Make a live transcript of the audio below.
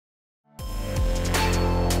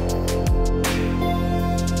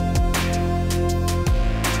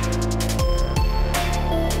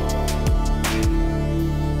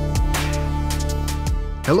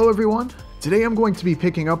Hello everyone! Today I'm going to be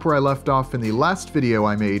picking up where I left off in the last video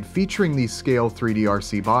I made featuring the Scale 3D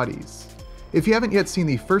RC bodies. If you haven't yet seen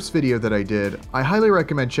the first video that I did, I highly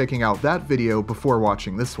recommend checking out that video before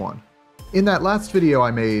watching this one. In that last video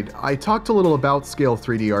I made, I talked a little about Scale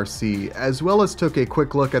 3D RC, as well as took a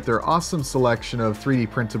quick look at their awesome selection of 3D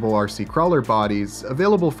printable RC crawler bodies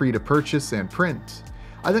available for you to purchase and print.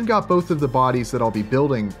 I then got both of the bodies that I'll be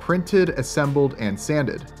building printed, assembled, and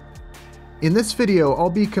sanded. In this video, I'll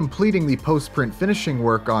be completing the post-print finishing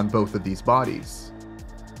work on both of these bodies.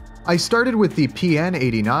 I started with the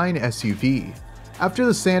PN89 SUV. After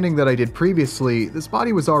the sanding that I did previously, this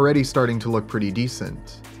body was already starting to look pretty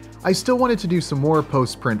decent. I still wanted to do some more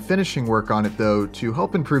post-print finishing work on it though to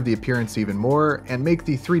help improve the appearance even more and make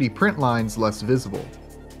the 3D print lines less visible.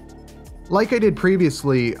 Like I did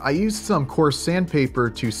previously, I used some coarse sandpaper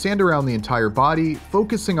to sand around the entire body,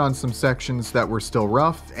 focusing on some sections that were still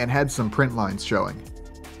rough and had some print lines showing.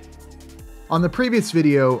 On the previous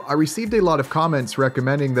video, I received a lot of comments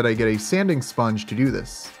recommending that I get a sanding sponge to do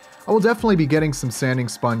this. I will definitely be getting some sanding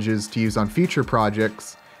sponges to use on future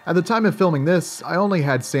projects. At the time of filming this, I only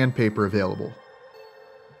had sandpaper available.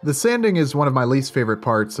 The sanding is one of my least favorite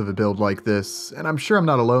parts of a build like this, and I'm sure I'm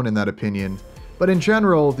not alone in that opinion. But in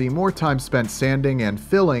general, the more time spent sanding and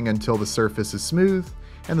filling until the surface is smooth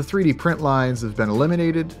and the 3D print lines have been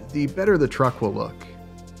eliminated, the better the truck will look.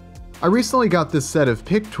 I recently got this set of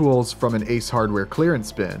pick tools from an Ace Hardware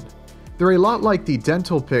clearance bin. They're a lot like the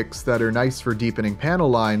dental picks that are nice for deepening panel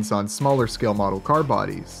lines on smaller scale model car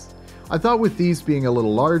bodies. I thought with these being a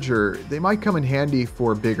little larger, they might come in handy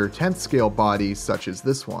for bigger 10th scale bodies such as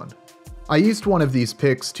this one. I used one of these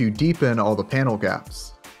picks to deepen all the panel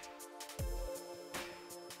gaps.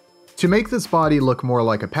 To make this body look more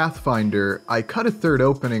like a Pathfinder, I cut a third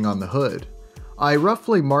opening on the hood. I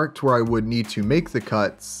roughly marked where I would need to make the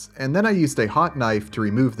cuts, and then I used a hot knife to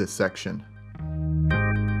remove this section.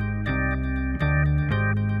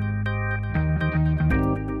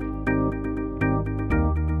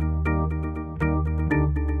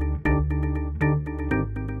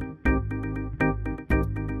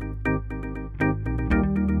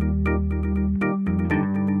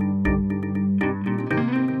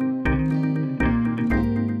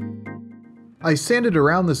 I sanded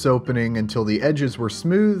around this opening until the edges were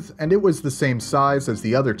smooth and it was the same size as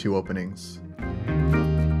the other two openings.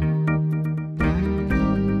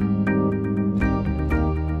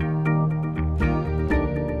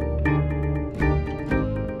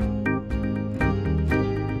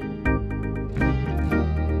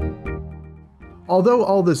 Although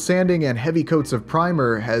all the sanding and heavy coats of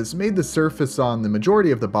primer has made the surface on the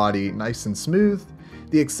majority of the body nice and smooth,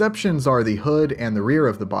 the exceptions are the hood and the rear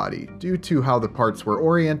of the body, due to how the parts were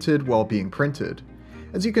oriented while being printed.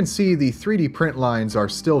 As you can see, the 3D print lines are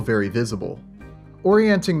still very visible.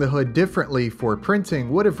 Orienting the hood differently for printing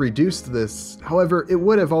would have reduced this, however, it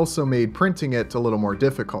would have also made printing it a little more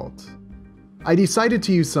difficult. I decided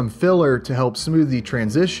to use some filler to help smooth the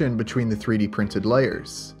transition between the 3D printed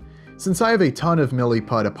layers. Since I have a ton of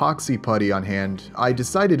Milliput epoxy putty on hand, I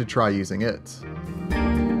decided to try using it.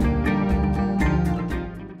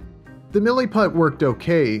 The Milliput worked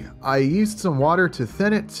okay. I used some water to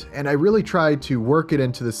thin it, and I really tried to work it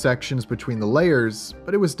into the sections between the layers,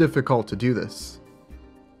 but it was difficult to do this.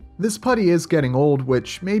 This putty is getting old,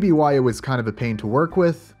 which may be why it was kind of a pain to work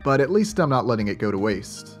with, but at least I'm not letting it go to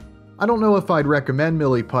waste. I don't know if I'd recommend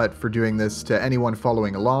Milliput for doing this to anyone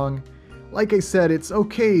following along. Like I said, it's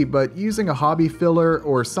okay, but using a hobby filler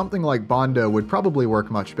or something like Bondo would probably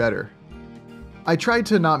work much better. I tried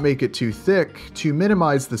to not make it too thick to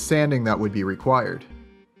minimize the sanding that would be required.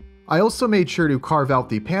 I also made sure to carve out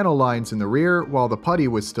the panel lines in the rear while the putty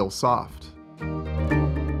was still soft.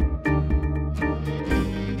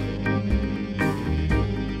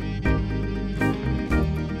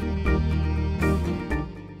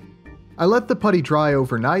 I let the putty dry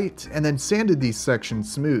overnight and then sanded these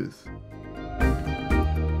sections smooth.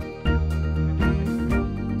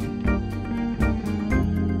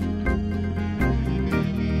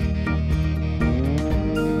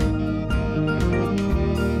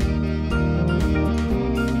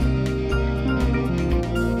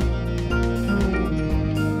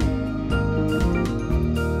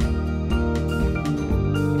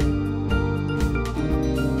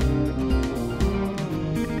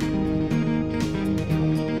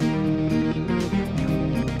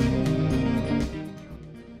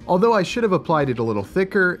 Although I should have applied it a little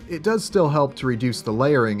thicker, it does still help to reduce the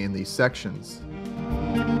layering in these sections.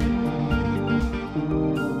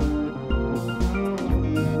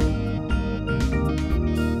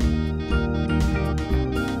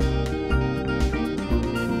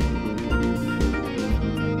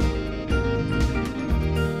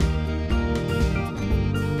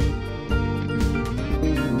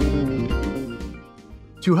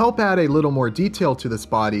 To help add a little more detail to this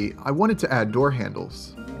body, I wanted to add door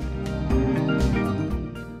handles.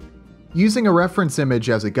 Using a reference image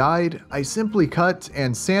as a guide, I simply cut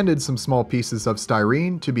and sanded some small pieces of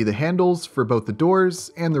styrene to be the handles for both the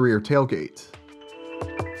doors and the rear tailgate.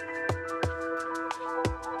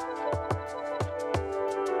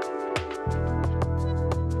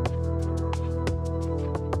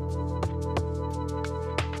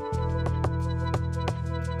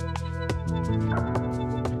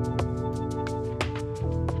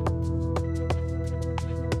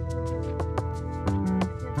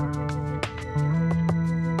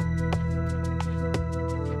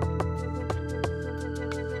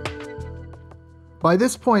 By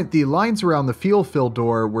this point, the lines around the fuel fill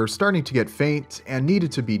door were starting to get faint and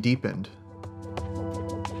needed to be deepened.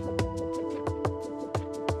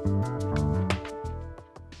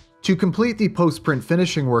 To complete the post-print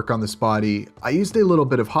finishing work on this body, I used a little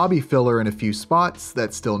bit of hobby filler in a few spots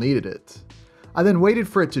that still needed it. I then waited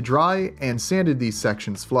for it to dry and sanded these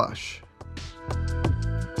sections flush.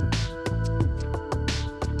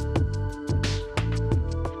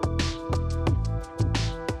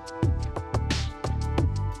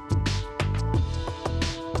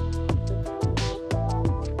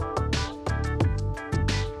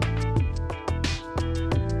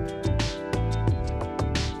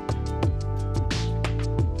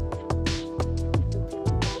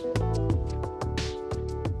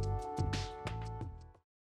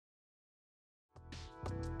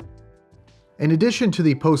 In addition to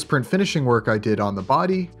the post-print finishing work I did on the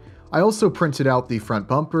body, I also printed out the front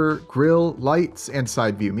bumper, grille, lights, and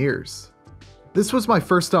side view mirrors. This was my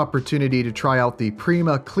first opportunity to try out the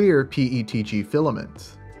Prima Clear PETG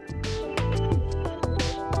filament.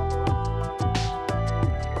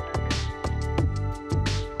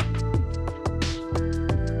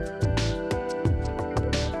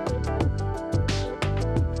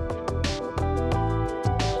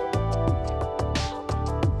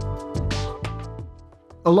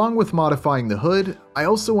 Along with modifying the hood, I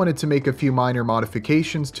also wanted to make a few minor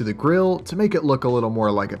modifications to the grille to make it look a little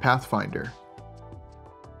more like a Pathfinder.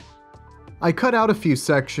 I cut out a few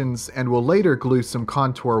sections and will later glue some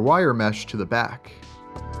contour wire mesh to the back.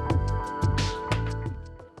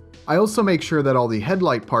 I also make sure that all the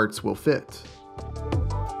headlight parts will fit.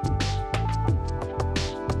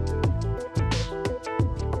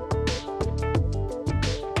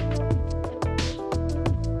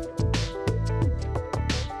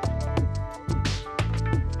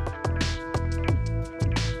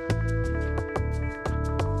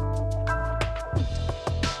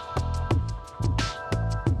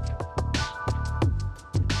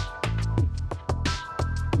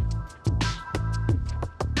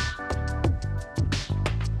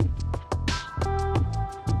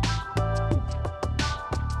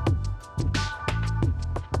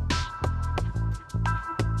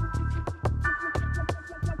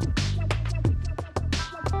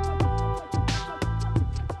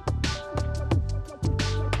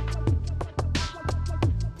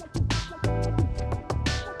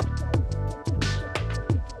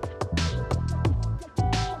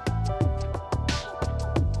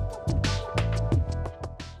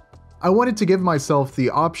 I wanted to give myself the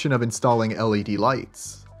option of installing LED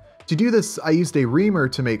lights. To do this, I used a reamer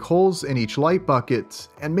to make holes in each light bucket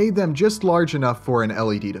and made them just large enough for an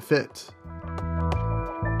LED to fit.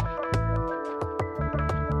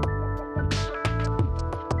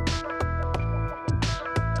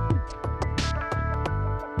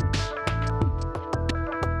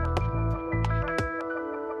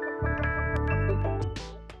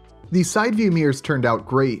 The side view mirrors turned out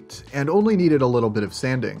great and only needed a little bit of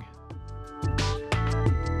sanding.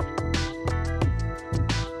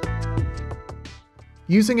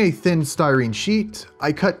 Using a thin styrene sheet,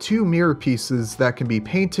 I cut two mirror pieces that can be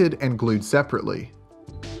painted and glued separately.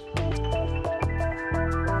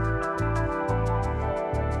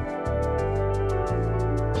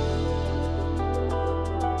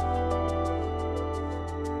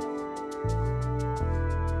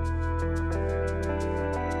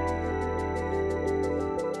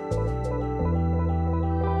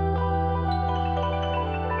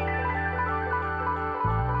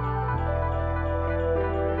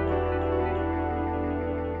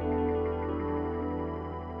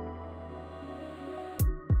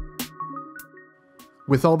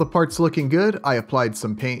 With all the parts looking good, I applied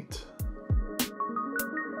some paint.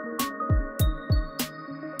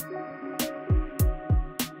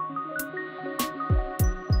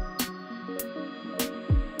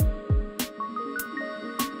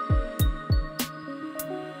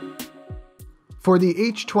 For the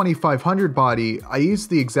H2500 body, I used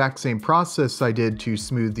the exact same process I did to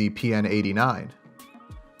smooth the PN89.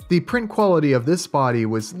 The print quality of this body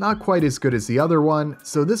was not quite as good as the other one,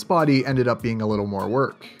 so this body ended up being a little more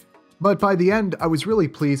work. But by the end, I was really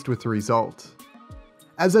pleased with the result.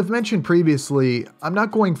 As I've mentioned previously, I'm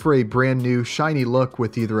not going for a brand new shiny look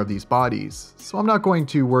with either of these bodies, so I'm not going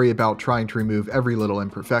to worry about trying to remove every little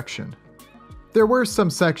imperfection. There were some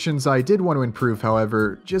sections I did want to improve,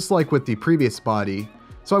 however, just like with the previous body,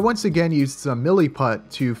 so I once again used some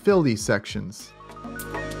Milliput to fill these sections.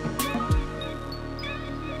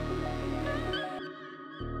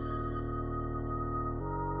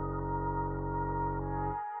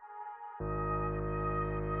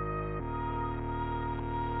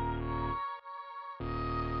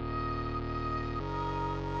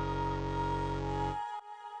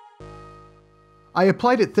 I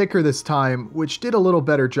applied it thicker this time, which did a little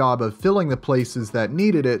better job of filling the places that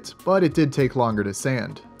needed it, but it did take longer to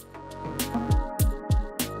sand.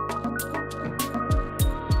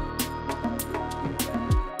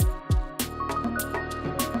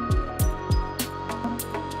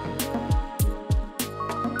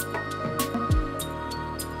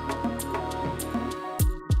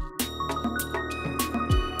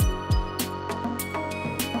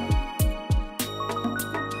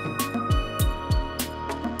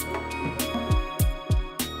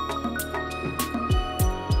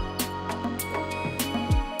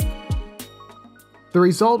 The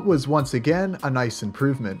result was once again a nice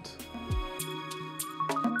improvement.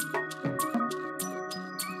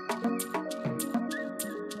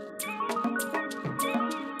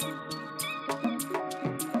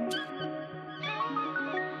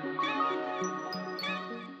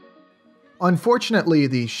 Unfortunately,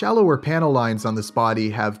 the shallower panel lines on this body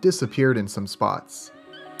have disappeared in some spots.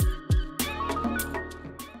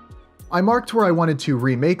 I marked where I wanted to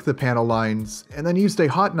remake the panel lines, and then used a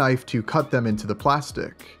hot knife to cut them into the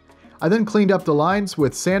plastic. I then cleaned up the lines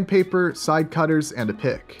with sandpaper, side cutters, and a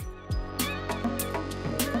pick.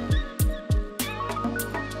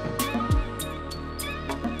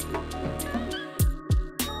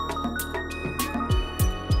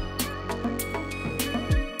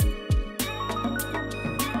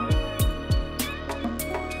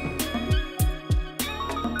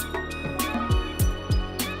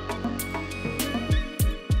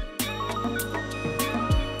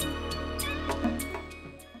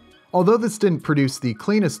 Although this didn't produce the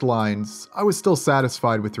cleanest lines, I was still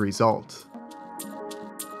satisfied with the result.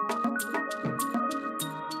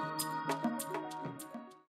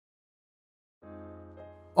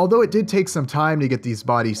 Although it did take some time to get these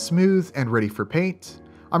bodies smooth and ready for paint,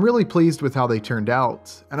 I'm really pleased with how they turned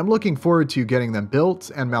out, and I'm looking forward to getting them built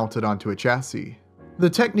and mounted onto a chassis. The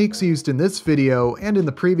techniques used in this video and in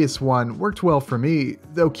the previous one worked well for me,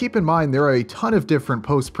 though keep in mind there are a ton of different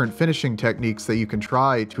post-print finishing techniques that you can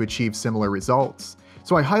try to achieve similar results,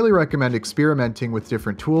 so I highly recommend experimenting with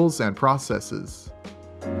different tools and processes.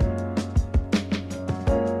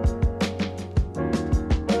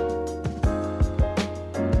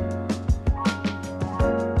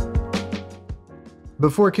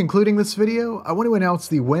 Before concluding this video, I want to announce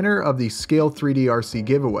the winner of the Scale 3D RC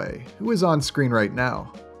giveaway, who is on screen right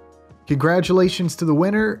now. Congratulations to the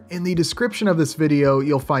winner. In the description of this video,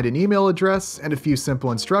 you'll find an email address and a few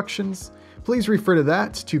simple instructions. Please refer to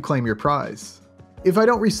that to claim your prize. If I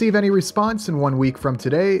don't receive any response in 1 week from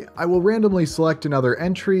today, I will randomly select another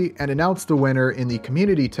entry and announce the winner in the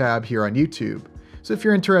Community tab here on YouTube. So if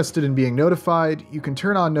you're interested in being notified, you can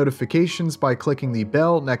turn on notifications by clicking the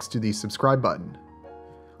bell next to the subscribe button.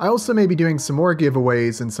 I also may be doing some more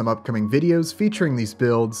giveaways in some upcoming videos featuring these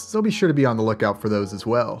builds, so be sure to be on the lookout for those as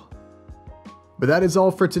well. But that is all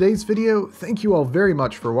for today's video. Thank you all very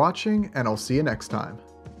much for watching, and I'll see you next time.